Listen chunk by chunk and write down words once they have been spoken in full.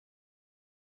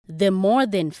The more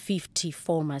than 50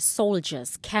 former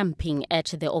soldiers camping at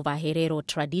the Ovaherero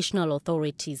Traditional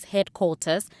Authority's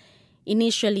headquarters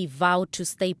initially vowed to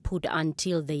stay put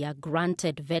until they are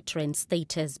granted veteran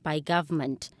status by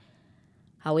government.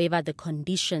 However, the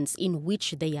conditions in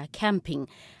which they are camping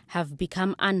have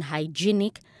become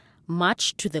unhygienic,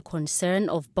 much to the concern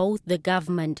of both the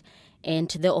government and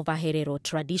the Ovaherero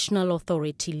Traditional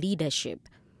Authority leadership.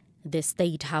 The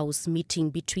State House meeting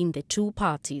between the two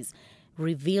parties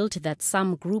revealed that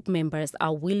some group members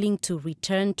are willing to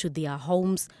return to their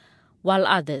homes while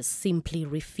others simply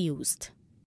refused.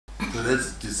 So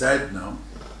let's decide now.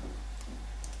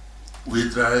 We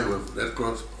try with Red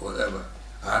Cross or whatever,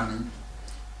 Army,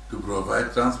 to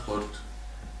provide transport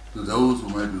to those who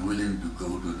might be willing to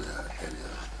go to their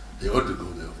area. They ought to go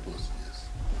there, of course, yes.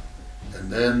 And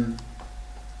then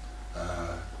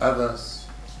others,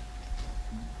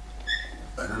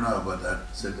 I don't know about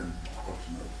that second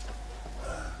option of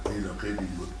relocating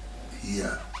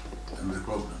here and the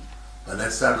problem. But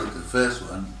let's start with the first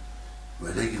one.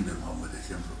 We're taking them home where they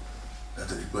came from.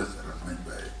 That's a request that was made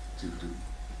by Chief to me.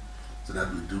 So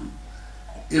that we do.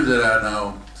 If there are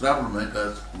now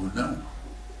troublemakers who know,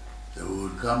 they will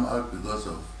come out because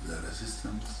of their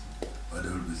resistance, but they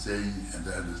will be saying, and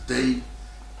they will stay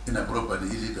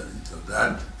inappropriately illegally. So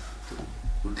that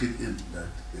will kick in that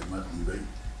they must be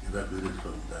evacuated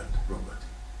from that property.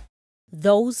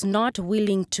 Those not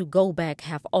willing to go back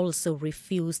have also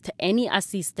refused any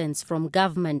assistance from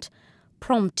government,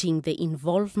 prompting the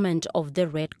involvement of the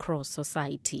Red Cross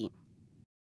Society.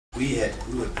 We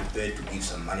were prepared to give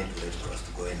some money to Red Cross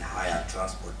to go and hire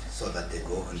transport so that they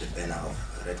go on the banner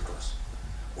of Red Cross.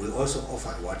 We also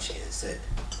offered what she has said,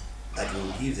 that we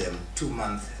will give them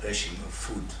 2-month ration of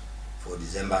food for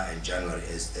December and January,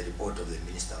 as the report of the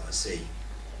minister was saying,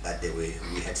 that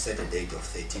we had set a date of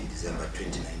 13 December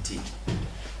 2019.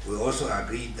 We also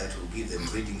agreed that we'll give them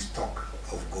breeding stock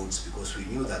of goats because we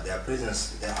knew that their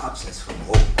absence from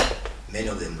home, many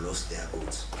of them lost their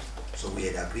goats. So we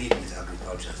had agreed with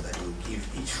agriculture that we will give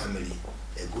each family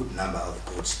a good number of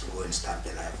goats to go and start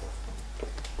their life off.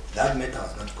 That matter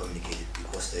was not communicated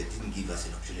because they didn't give us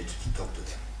an opportunity to talk to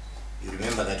them. You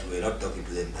remember that we were not talking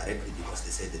to them directly because they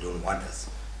said they don't want us.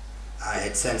 I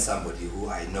had sent somebody who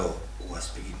I know who was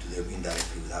speaking to them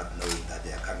indirectly without knowing that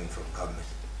they are coming from government.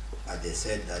 But they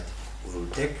said that we will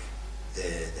take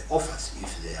the offers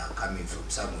if they are coming from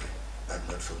somewhere, but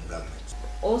not from government.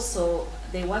 Also,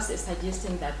 there was a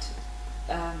suggestion that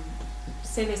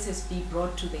services be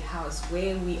brought to the house,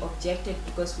 where we objected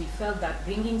because we felt that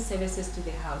bringing services to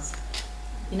the house,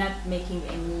 you're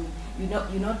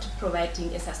not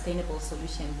providing a sustainable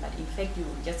solution, but in fact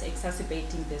you're just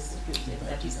exacerbating the situation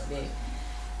that is there.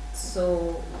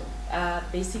 So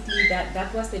basically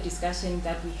that was the discussion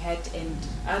that we had, and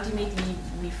ultimately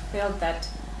we felt that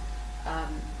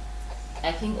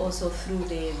I think also through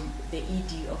the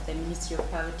ED of the Ministry of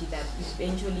Poverty, that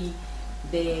eventually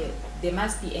there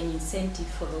must be an incentive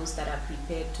for those that are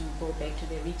prepared to go back to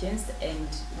the regions, and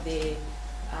the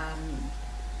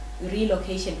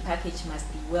relocation package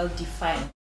must be well defined.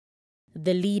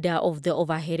 The leader of the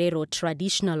Ovaherero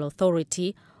Traditional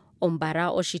Authority,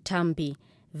 Ombara Oshitambi,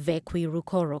 Vekwi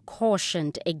Rukoro,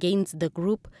 cautioned against the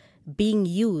group being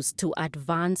used to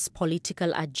advance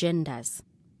political agendas.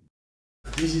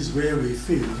 This is where we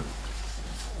feel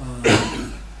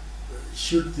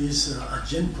should these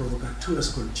agenda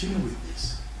provocateurs continue with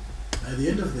this, by the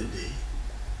end of the day,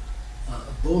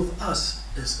 both us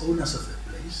as owners of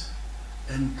the place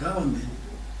and government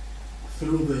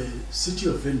through the city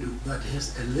of Vendu that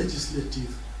has a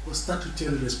legislative or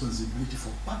statutory responsibility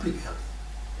for public health.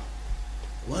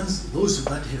 Once those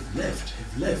that have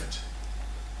left,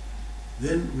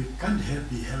 then we can't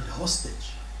be held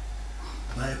hostage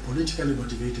by a politically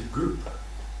motivated group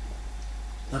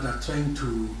that are trying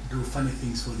to do funny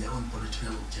things for their own political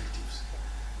objectives.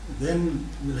 Then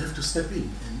we'll have to step in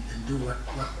and do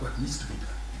what needs to be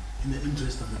done in the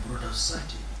interest of the broader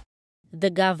society. The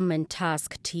government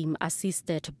task team,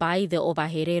 assisted by the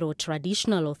Ovaherero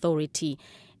Traditional Authority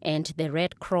and the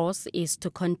Red Cross, is to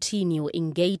continue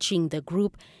engaging the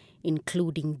group,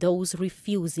 including those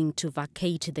refusing to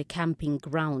vacate the camping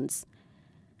grounds.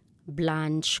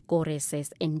 Blanche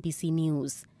Koreses, NBC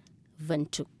News,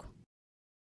 Windhoek.